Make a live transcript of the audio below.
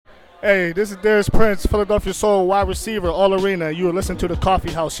Hey, this is Darius Prince, Philadelphia Soul wide receiver, all arena. You are listening to the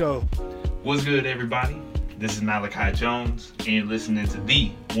Coffee House Show. What's good, everybody? This is Malachi Jones, and you're listening to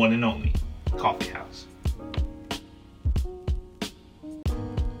the one and only Coffee House.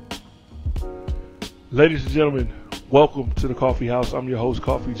 Ladies and gentlemen, welcome to the Coffee House. I'm your host,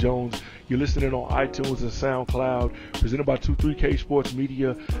 Coffee Jones. You're listening on iTunes and SoundCloud, presented by 23K Sports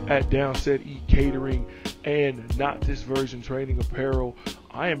Media at Downset E Catering and Not This Version Training Apparel.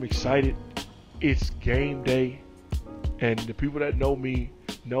 I am excited. It's game day, and the people that know me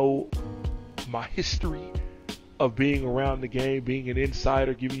know my history of being around the game, being an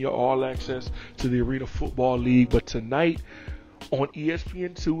insider, giving you all access to the Arena Football League. But tonight, on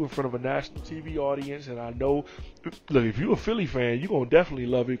ESPN2 in front of a national TV audience, and I know, look, if you're a Philly fan, you're going to definitely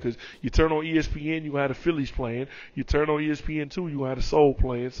love it because you turn on ESPN, you have the Phillies playing. You turn on ESPN2, you have the Soul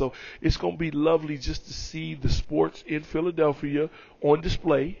playing. So it's going to be lovely just to see the sports in Philadelphia on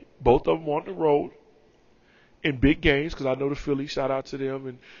display, both of them on the road in big games, because I know the Phillies, shout out to them,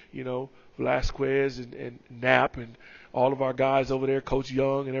 and, you know, Velasquez and Knapp and all of our guys over there, Coach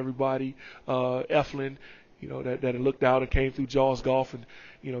Young and everybody, Eflin, you know, that looked out and came through Jaws Golf and,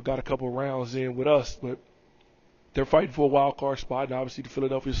 you know, got a couple of rounds in with us. But they're fighting for a wild card spot, and obviously the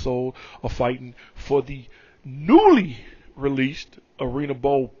Philadelphia Soul are fighting for the newly released Arena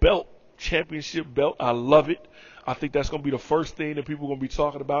Bowl belt, championship belt. I love it. I think that's going to be the first thing that people are going to be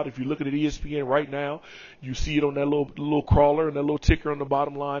talking about. If you're looking at ESPN right now, you see it on that little crawler and that little ticker on the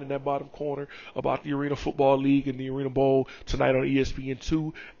bottom line in that bottom corner about the Arena Football League and the Arena Bowl tonight on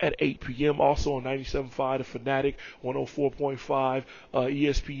ESPN2 at 8 p.m. Also on 97.5 The Fanatic, 104.5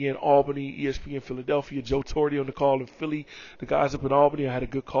 ESPN Albany, ESPN Philadelphia. Joe Torti on the call in Philly. The guys up in Albany, I had a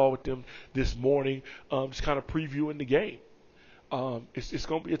good call with them this morning, just kind of previewing the game. It's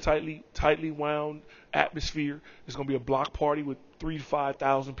going to be a tightly wound atmosphere. It's going to be a block party with 3,000 to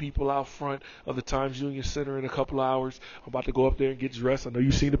 5,000 people out front of the Times Union Center in a couple hours. I'm about to go up there and get dressed. I know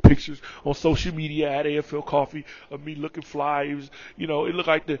you've seen the pictures on social media at AFL Coffee of me looking fly. It was, you know, it looked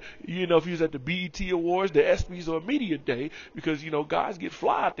like if you was at the BET Awards, the ESPYs, or Media Day, because, you know, guys get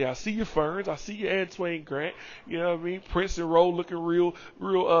fly out there. I see your Ferns. I see your Antoine Grant. You know what I mean? Prince and Rowe looking real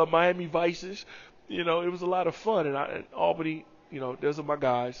Miami Vices. You know, it was a lot of fun. And Albany, you know, those are my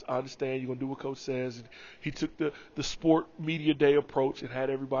guys. I understand you're going to do what Coach says. And he took the sport media day approach and had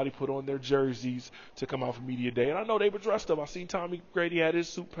everybody put on their jerseys to come out for media day. And I know they were dressed up. I seen Tommy Grady had his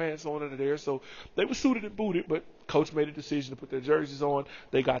suit pants on under there. So they were suited and booted, but Coach made a decision to put their jerseys on.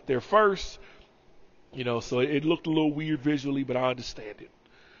 They got there first. You know, so it looked a little weird visually, but I understand it.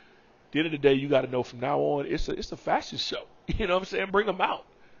 At the end of the day, you got to know from now on, it's a fashion show. You know what I'm saying? Bring them out.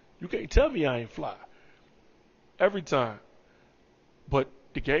 You can't tell me I ain't fly. Every time. But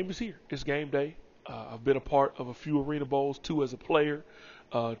the game is here. It's game day. I've been a part of a few Arena Bowls, 2 as a player,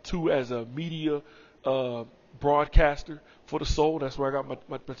 2 as a media broadcaster for the Soul. That's where I got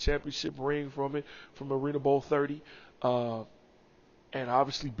my championship ring from it, from Arena Bowl 30. And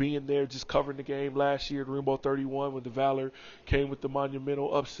obviously being there, just covering the game last year at Arena Bowl 31 when the Valor came with the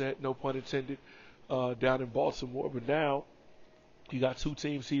monumental upset, no pun intended, down in Baltimore. But now you got 2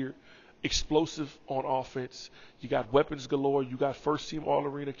 teams here. Explosive on offense. You got weapons galore. You got first-team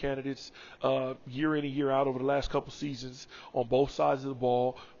All-Arena candidates year in and year out over the last couple seasons on both sides of the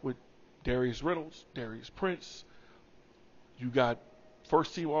ball with Darius Reynolds, Darius Prince. You got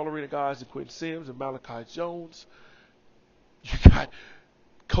first-team All-Arena guys in Quentin Sims and Malachi Jones. You got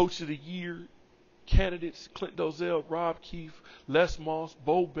Coach of the Year candidates, Clint Dozier, Rob Keefe, Les Moss,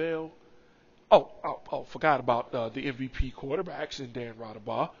 Bo Bell. Forgot about the MVP quarterbacks in Dan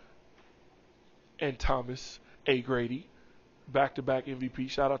Radabaugh and Thomas A. Grady, back-to-back MVP.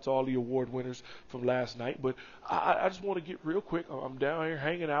 Shout out to all the award winners from last night. But I just want to get real quick. I'm down here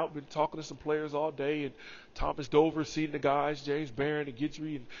hanging out, been talking to some players all day, and Thomas Dover, seeing the guys, James Barron and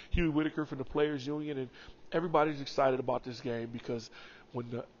Guidry and Huey Whitaker from the Players Union, and everybody's excited about this game because when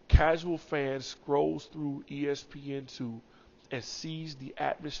the casual fan scrolls through ESPN2 and sees the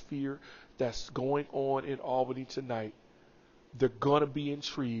atmosphere that's going on in Albany tonight, they're going to be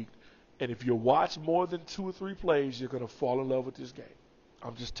intrigued. And if you watch more than 2 or 3 plays, you're going to fall in love with this game.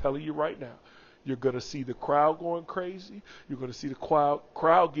 I'm just telling you right now. You're going to see the crowd going crazy. You're going to see the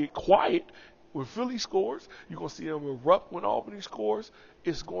crowd get quiet when Philly scores. You're going to see them erupt when Albany scores.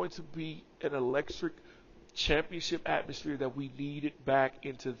 It's going to be an electric championship atmosphere that we needed back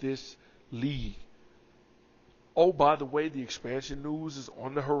into this league. Oh, by the way, the expansion news is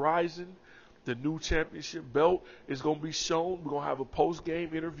on the horizon. The new championship belt is going to be shown. We're going to have a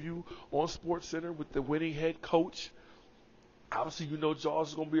post-game interview on SportsCenter with the winning head coach Obviously, Jaws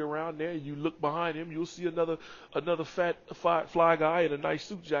is going to be around there. You look behind him, you'll see another fat fly guy in a nice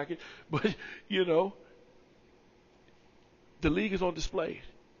suit jacket. But, the league is on display.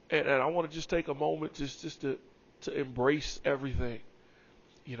 And I want to just take a moment just to embrace everything.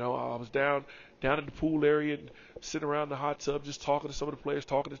 I was down in the pool area and sitting around the hot tub just talking to some of the players,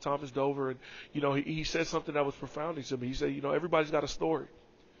 talking to Thomas Dover. And, he said something that was profounding to me. He said, everybody's got a story.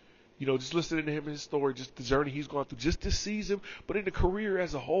 Just listening to him and his story, just the journey he's gone through, just this season, but in the career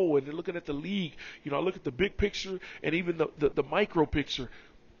as a whole, and then looking at the league, I look at the big picture and even the micro picture.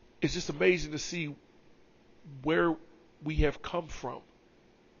 It's just amazing to see where we have come from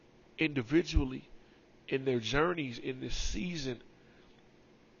individually in their journeys in this season.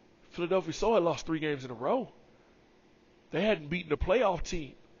 Philadelphia Soul had lost 3 games in a row. They hadn't beaten a playoff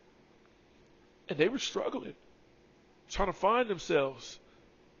team. And they were struggling, trying to find themselves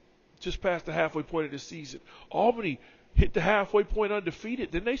just past the halfway point of the season. Albany hit the halfway point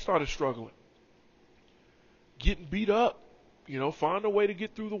undefeated. Then they started struggling, getting beat up. Find a way to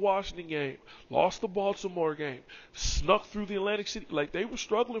get through the Washington game. Lost the Baltimore game. Snuck through the Atlantic City. Like, they were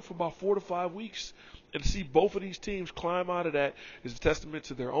struggling for about 4 to 5 weeks. And to see both of these teams climb out of that is a testament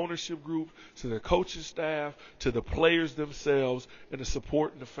to their ownership group, to their coaching staff, to the players themselves, and the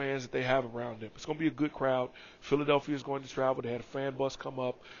support and the fans that they have around them. It's going to be a good crowd. Philadelphia is going to travel. They had a fan bus come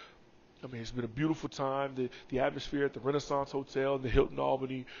up. It's been a beautiful time. The atmosphere at the Renaissance Hotel and the Hilton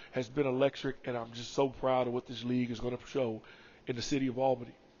Albany has been electric, and I'm just so proud of what this league is going to show in the city of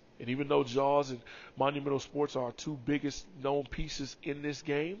Albany. And even though Jaws and Monumental Sports are our 2 biggest known pieces in this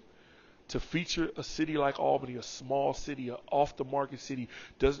game, to feature a city like Albany, a small city, an off-the-market city,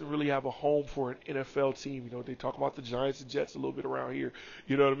 doesn't really have a home for an NFL team. They talk about the Giants and Jets a little bit around here.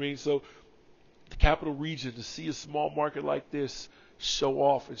 You know what I mean? So the capital region, to see a small market like this show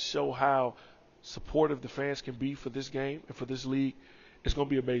off and show how supportive the fans can be for this game and for this league, it's going to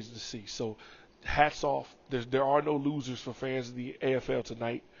be amazing to see. So hats off. There are no losers for fans of the AFL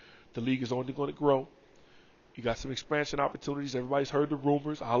tonight. The league is only going to grow. You got some expansion opportunities. Everybody's heard the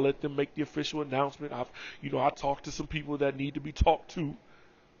rumors. I'll let them make the official announcement. I talked to some people that need to be talked to.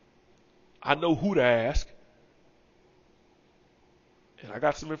 I know who to ask. And I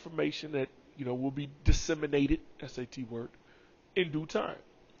got some information that, will be disseminated, SAT word, in due time.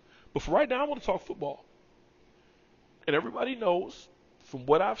 But for right now, I want to talk football. And everybody knows, from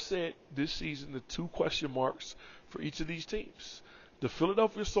what I've said this season, the 2 question marks for each of these teams: the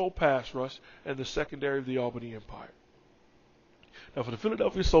Philadelphia Soul pass rush and the secondary of the Albany Empire. Now, for the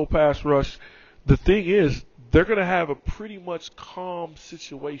Philadelphia Soul pass rush, the thing is, they're going to have a pretty much calm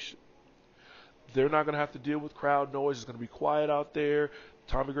situation. They're not going to have to deal with crowd noise. It's going to be quiet out there.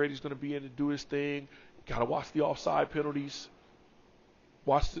 Tommy Grady's going to be in to do his thing. Got to watch the offside penalties.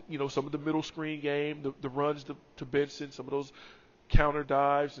 Watch some of the middle screen game, the runs to Benson, some of those counter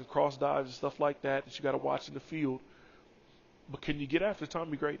dives and cross dives and stuff like that you got to watch in the field. But can you get after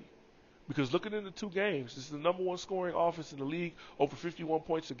Tommy Grady? Because looking in the 2 games, this is the number 1 scoring offense in the league, over 51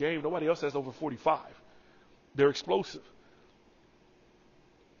 points a game. Nobody else has over 45. They're explosive.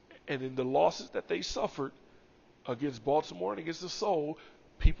 And in the losses that they suffered against Baltimore and against the Soul,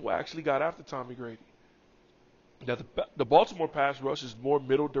 people actually got after Tommy Grady. Now, the Baltimore pass rush is more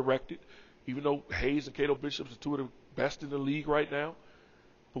middle-directed, even though Hayes and Cato Bishops are 2 of the best in the league right now.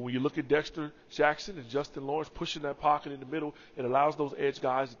 But when you look at Dexter Jackson and Justin Lawrence pushing that pocket in the middle, it allows those edge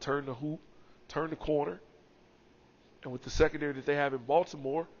guys to turn the hoop, turn the corner. And with the secondary that they have in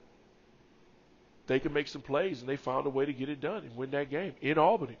Baltimore, they can make some plays, and they found a way to get it done and win that game in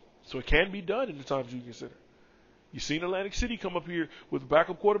Albany. So it can be done in the Times Union Center. You've seen Atlantic City come up here with a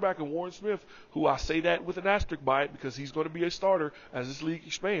backup quarterback in Warren Smith, who I say that with an asterisk by it because he's going to be a starter as this league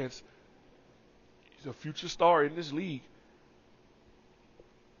expands. He's a future star in this league.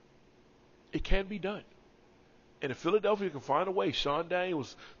 It can be done. And if Philadelphia can find a way, Sean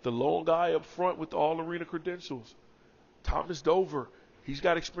Daniels, the lone guy up front with the all-arena credentials, Thomas Dover, he's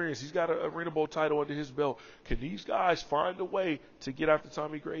got experience. He's got an Arena Bowl title under his belt. Can these guys find a way to get after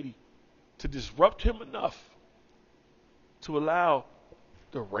Tommy Grady, to disrupt him enough to allow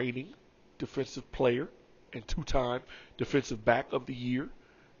the reigning defensive player and 2-time defensive back of the year,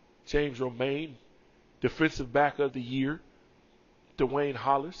 James Romaine, defensive back of the year, Dwayne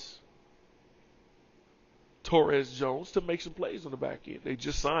Hollis, Torres Jones, to make some plays on the back end? They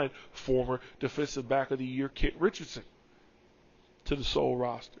just signed former defensive back of the year Kent Richardson to the Soul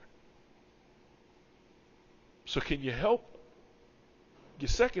roster. So can you help your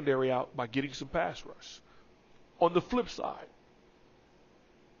secondary out by getting some pass rush? On the flip side,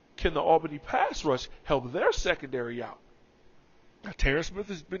 can the Albany pass rush help their secondary out Now, Terrence Smith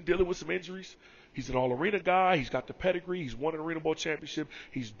has been dealing with some injuries. He's an all-arena guy. He's got the pedigree. He's won an Arena Bowl championship.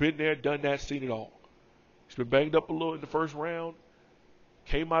 He's been there, done that, seen it all. He's been banged up a little in the first round.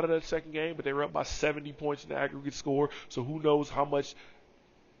 Came out of that second game, but they were up by 70 points in the aggregate score. So who knows how much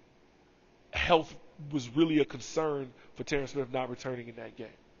health was really a concern for Terrence Smith not returning in that game.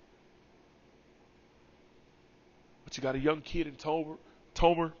 But you got a young kid in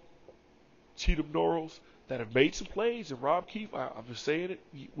Tomer, Cheatham Norrells, that have made some plays. And Rob Keefe, I'm just saying it,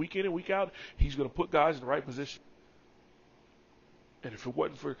 week in and week out, he's going to put guys in the right position. And if it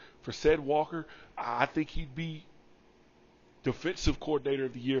wasn't for Ced Walker, I think he'd be defensive coordinator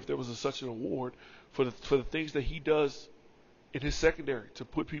of the year if there was such an award for the things that he does in his secondary to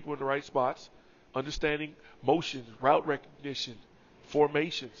put people in the right spots, understanding motion, route recognition,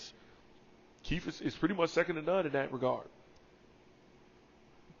 formations. Keefe is pretty much second to none in that regard.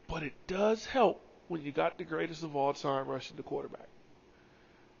 But it does help when you got the greatest of all time rushing the quarterback.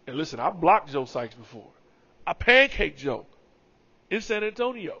 And listen, I blocked Joe Sykes before. I pancaked Joe in San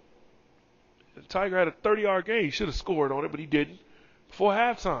Antonio. The Tiger had a 30-yard game. He should have scored on it, but he didn't. Before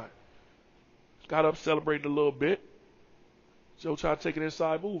halftime. Got up celebrating a little bit. Joe tried to take an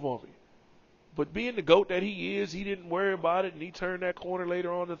inside move on me. But being the GOAT that he is, he didn't worry about it, and he turned that corner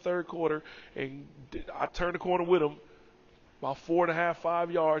later on in the third quarter, and I turned the corner with him about 4.5,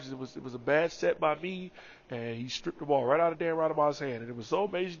 5 yards. It was a bad set by me, and he stripped the ball right out of Dan Rademacher's hand. And it was so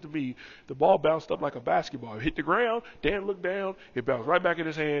amazing to me, the ball bounced up like a basketball. It hit the ground, Dan looked down, it bounced right back in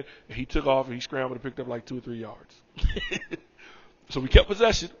his hand, and he took off and he scrambled and picked up like 2 or 3 yards. So we kept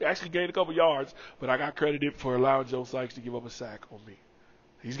possession, actually gained a couple yards, but I got credited for allowing Joe Sykes to give up a sack on me.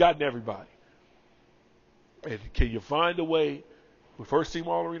 He's gotten everybody. And can you find a way with first-team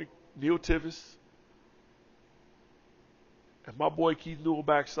All-Arena Neil Tivis and my boy Keith Newell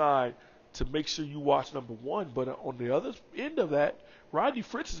backside to make sure you watch number one? But on the other end of that, Rodney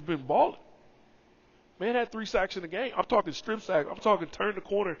Fritz has been balling. Man had 3 sacks in the game. I'm talking strip sack. I'm talking turn the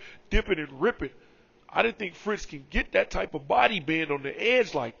corner, dipping and ripping. I didn't think Fritz can get that type of body bend on the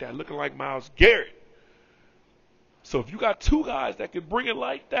edge like that, looking like Myles Garrett. So if you got 2 guys that can bring it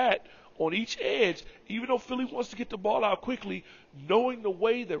like that on each edge, even though Philly wants to get the ball out quickly, knowing the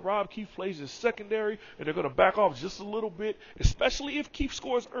way that Rob Keefe plays his secondary, and they're going to back off just a little bit, especially if Keefe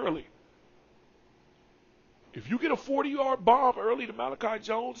scores early. If you get a 40-yard bomb early to Malachi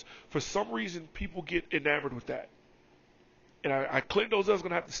Jones, for some reason people get enamored with that. And Clint Dozell's going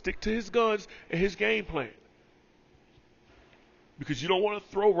to have to stick to his guns and his game plan. Because you don't want to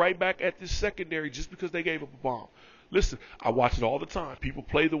throw right back at this secondary just because they gave up a bomb. Listen, I watch it all the time. People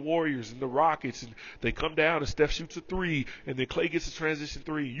play the Warriors and the Rockets, and they come down and Steph shoots a 3, and then Clay gets a transition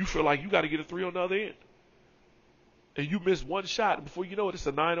 3. You feel like you got to get a 3 on the other end. And you miss one shot, and before you know it, it's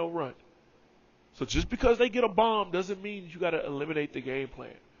a 9-0 run. So just because they get a bomb doesn't mean you got to eliminate the game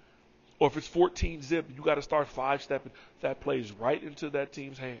plan. Or if it's 14 zip, you got to start 5-stepping that plays right into that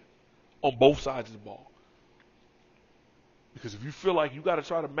team's hand on both sides of the ball. Because if you feel like you got to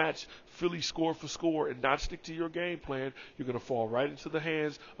try to match Philly score for score and not stick to your game plan, you're going to fall right into the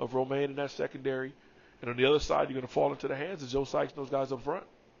hands of Romaine in that secondary. And on the other side, you're going to fall into the hands of Joe Sykes and those guys up front.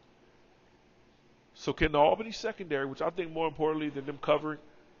 So can the Albany secondary, which I think more importantly than them covering,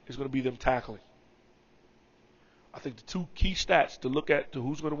 is going to be them tackling. I think the 2 key stats to look at to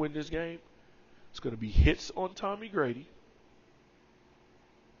who's going to win this game, it's going to be hits on Tommy Grady.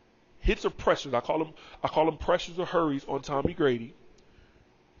 Hits or pressures. I call them pressures or hurries on Tommy Grady.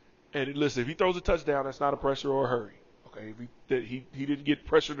 And listen, if he throws a touchdown, that's not a pressure or a hurry. Okay, if he didn't get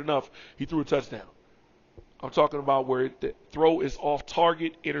pressured enough, he threw a touchdown. I'm talking about where the throw is off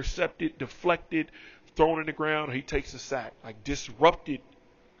target, intercepted, deflected, thrown in the ground, or he takes a sack. Like disrupted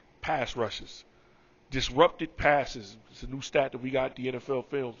pass rushes. Disrupted passes. It's a new stat that we got in the NFL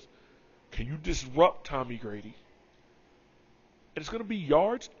films. Can you disrupt Tommy Grady? And it's going to be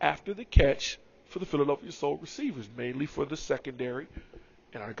yards after the catch for the Philadelphia Soul receivers, mainly for the secondary.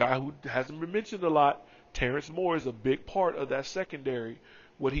 And our guy who hasn't been mentioned a lot, Terrence Moore, is a big part of that secondary.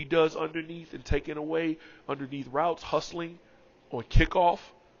 What he does underneath and taking away underneath routes, hustling on kickoff,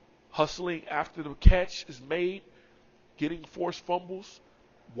 hustling after the catch is made, getting forced fumbles,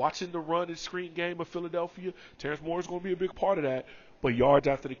 watching the run and screen game of Philadelphia. Terrence Moore is going to be a big part of that, but yards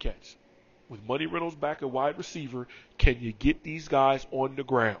after the catch. With Money Reynolds back at wide receiver, can you get these guys on the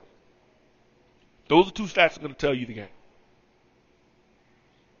ground? Those are 2 stats that are going to tell you the game.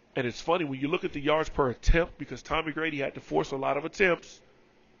 And it's funny when you look at the yards per attempt, because Tommy Grady had to force a lot of attempts.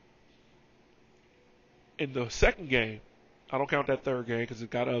 In the second game, I don't count that third game because it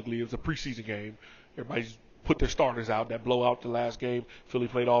got ugly. It was a preseason game. Everybody's put their starters out. That blowout the last game, Philly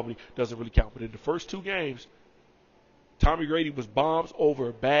played Albany, doesn't really count. But in the first 2 games, Tommy Grady was bombs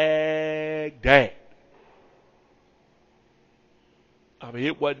over Baghdad. I mean,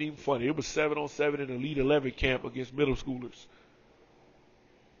 it wasn't even funny. It was 7-on-7 in Elite 11 camp against middle schoolers.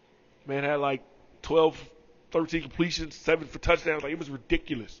 Man had like 12, 13 completions, 7 for touchdowns. Like, it was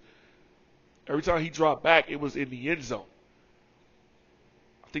ridiculous. Every time he dropped back, it was in the end zone.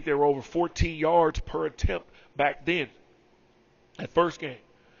 I think they were over 14 yards per attempt back then. That first game.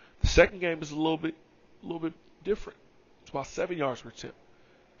 The second game is a little bit different. It's about 7 yards per attempt.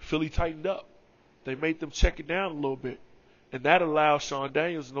 Philly tightened up. They made them check it down a little bit. And that allows Sean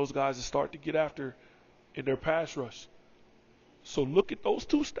Daniels and those guys to start to get after in their pass rush. So look at those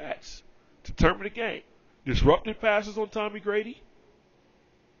two stats to determine the game. Disrupted passes on Tommy Grady.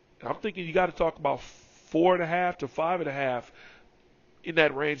 And I'm thinking you got to talk about 4.5 to 5.5 in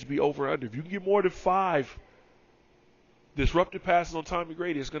that range to be over or under. If you can get more than 5 disrupted passes on Tommy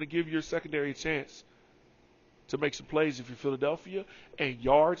Grady, it's going to give your secondary a chance to make some plays if you're Philadelphia. And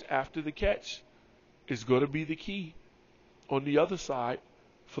yards after the catch is going to be the key on the other side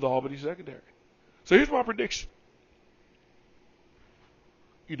for the Albany secondary. So here's my prediction.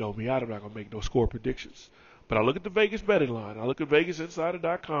 You know me, I'm not going to make no score predictions. But I look at the Vegas betting line. I look at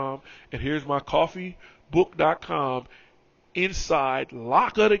VegasInsider.com, and here's my coffeebook.com inside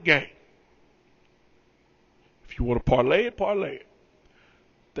lock of the game. If you want to parlay it, parlay it.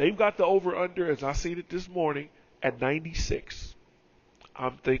 They've got the over-under, as I seen it this morning, at 96.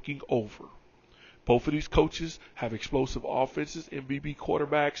 I'm thinking over. Both of these coaches have explosive offenses, MVP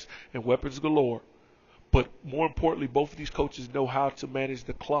quarterbacks, and weapons galore. But more importantly, both of these coaches know how to manage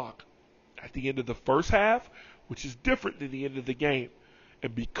the clock at the end of the first half, which is different than the end of the game.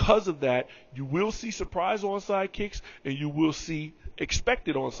 And because of that, you will see surprise onside kicks, and you will see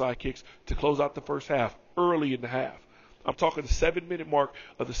expected onside kicks to close out the first half early in the half. I'm talking the 7-minute mark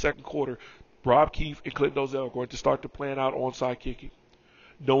of the second quarter. Rob Keefe and Clinton Dozell are going to start to plan out onside kicking,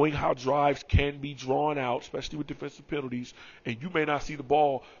 knowing how drives can be drawn out, especially with defensive penalties, and you may not see the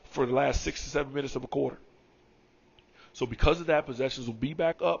ball for the last 6 to 7 minutes of a quarter. So because of that, possessions will be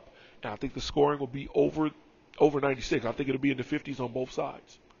back up, and I think the scoring will be over 96. I think it'll be in the 50s on both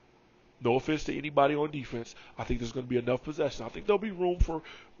sides. No offense to anybody on defense. I think there's going to be enough possession. I think there'll be room for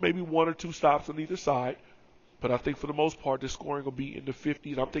maybe 1 or 2 stops on either side, but I think for the most part, the scoring will be in the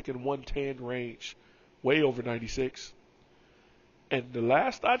 50s. I'm thinking 110 range, way over 96. And the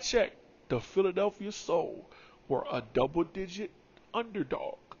last I checked, the Philadelphia Soul were a double-digit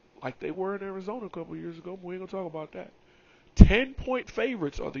underdog, like they were in Arizona a couple years ago, but we ain't going to talk about that. 10-point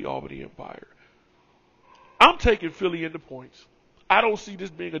favorites are the Albany Empire. I'm taking Philly in the points. I don't see this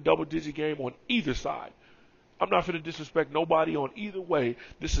being a double-digit game on either side. I'm not going to disrespect nobody on either way.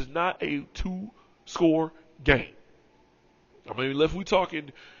 This is not a 2-score game. I mean, if we're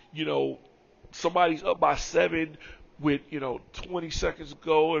talking, somebody's up by 7 with, 20 seconds to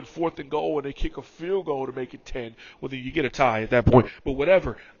go and 4th and goal, and they kick a field goal to make it 10, well, then you get a tie at that point. But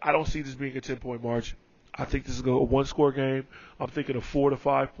whatever, I don't see this being a 10-point margin. I think this is a 1-score game. I'm thinking a 4 to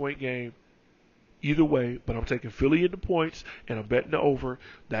 5 point game. Either way, but I'm taking Philly in the points, and I'm betting the over.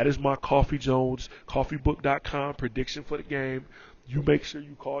 That is my Coffee Jones, coffeebook.com prediction for the game. You make sure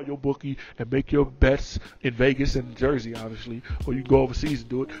you call your bookie and make your bets in Vegas and Jersey, obviously, or you can go overseas and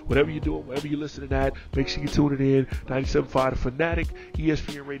do it. Whatever you're doing, whatever you're listening at, make sure you're tuning in. 97.5 The Fanatic,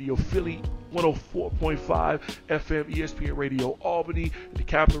 ESPN Radio Philly, 104.5 FM, ESPN Radio Albany, in the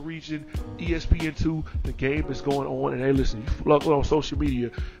capital region, ESPN2. The game is going on, and hey, listen, you look on social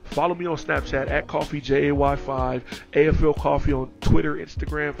media. Follow me on Snapchat at CoffeeJay5, AFL Coffee on Twitter,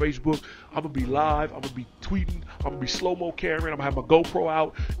 Instagram, Facebook. I'm going to be live. I'm going to be tweeting. I'm going to be slow-mo carrying. I'm going to have my GoPro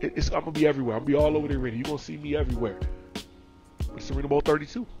out. I'm going to be everywhere. I'm going to be all over the arena. You're going to see me everywhere. It's Arena Bowl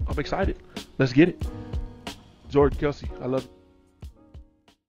 32. I'm excited. Let's get it. Jordan Kelsey, I love you.